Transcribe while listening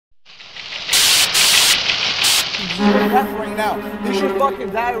fucking death right now. They should fucking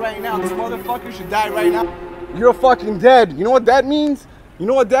die right now. This motherfucker should die right now. You're fucking dead. You know what that means? You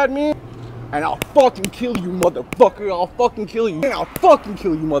know what that means? And I'll fucking kill you, motherfucker. I'll fucking kill you. And I'll fucking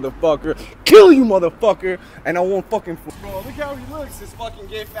kill you, motherfucker. Kill you, motherfucker. And I won't fucking... Bro, look how he looks, this fucking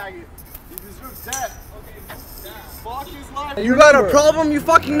gay faggot. He deserves death. Fuck his life. You got a problem, you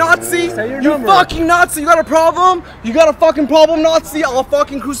fucking Nazi? You fucking Nazi. You got a problem? You got a fucking problem, Nazi? I'll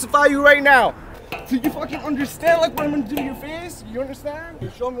fucking crucify you right now. Do you fucking understand like what I'm gonna do to your face? You understand?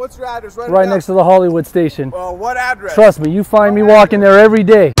 Show me what's your address right next to the Hollywood station. What address? Trust me, you find me walking there every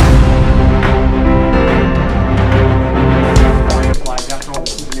day.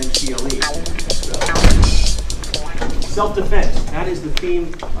 Self-defense, that is the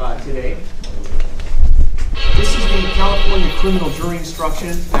theme today. This is the California criminal jury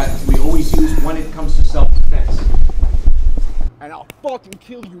instruction that we always use when it comes to self-defense. And I'll fucking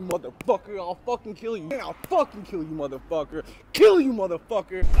kill you, motherfucker. I'll fucking kill you. And I'll fucking kill you, motherfucker. Kill you,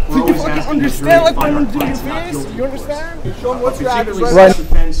 motherfucker. Do you fucking understand like what I'm gonna do to your face? You understand? Show me what's your address.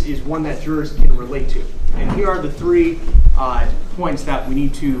 Self-defense is one that jurors can relate to. And here are the three points that we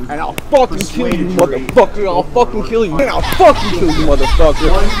need to. And I'll fucking kill you, motherfucker. I'll fucking kill you. And I'll fucking kill you, motherfucker.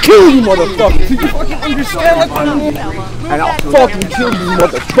 Kill you, motherfucker. Do you fucking understand like what I'm doing? And I'll fucking kill you,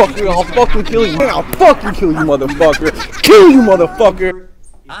 motherfucker. I'll fucking kill you. And I'll fucking kill you, motherfucker. Kill you, motherfucker.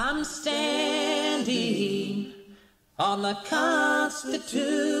 I'm standing on the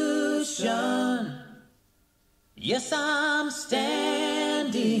Constitution. Yes, I'm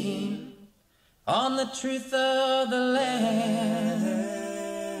standing on the truth of the land,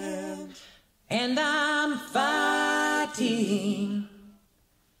 and I'm fighting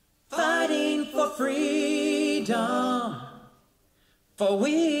for freedom, for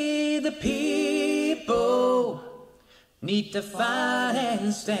we the people need to fight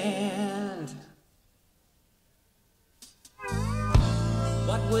and stand.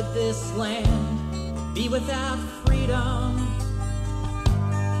 What would this land be without freedom?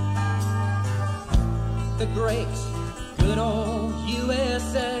 The great, good old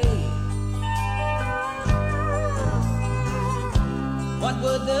USA. What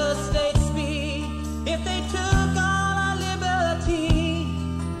would the states be if they took all our liberty?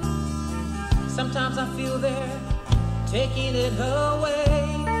 Sometimes I feel they're taking it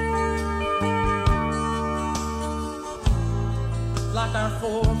away. Like our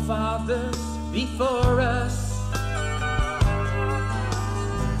forefathers before us.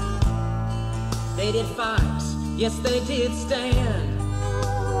 They did fight, yes they did stand.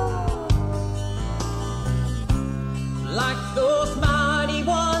 Like those mighty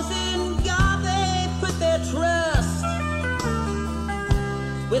ones in God, they put their trust.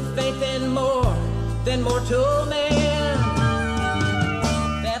 With faith in more than mortal man.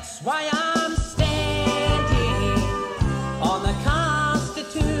 That's why I'm standing on the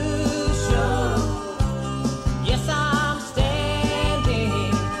Constitution. Yes, I'm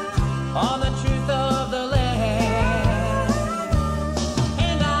standing on the truth of the land,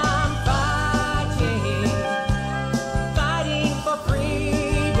 and I'm fighting for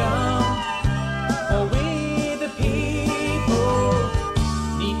freedom, for we the people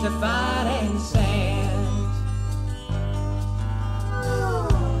need to fight and stand.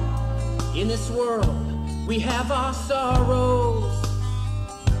 In this world we have our sorrows,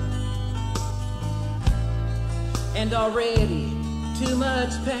 and already too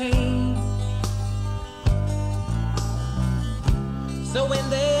much pain. So when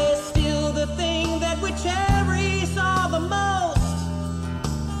they steal the thing that we cherish all the most,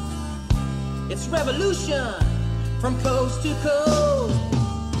 it's revolution from coast to coast.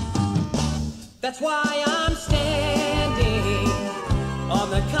 That's why I'm standing on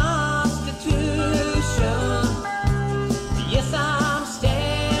the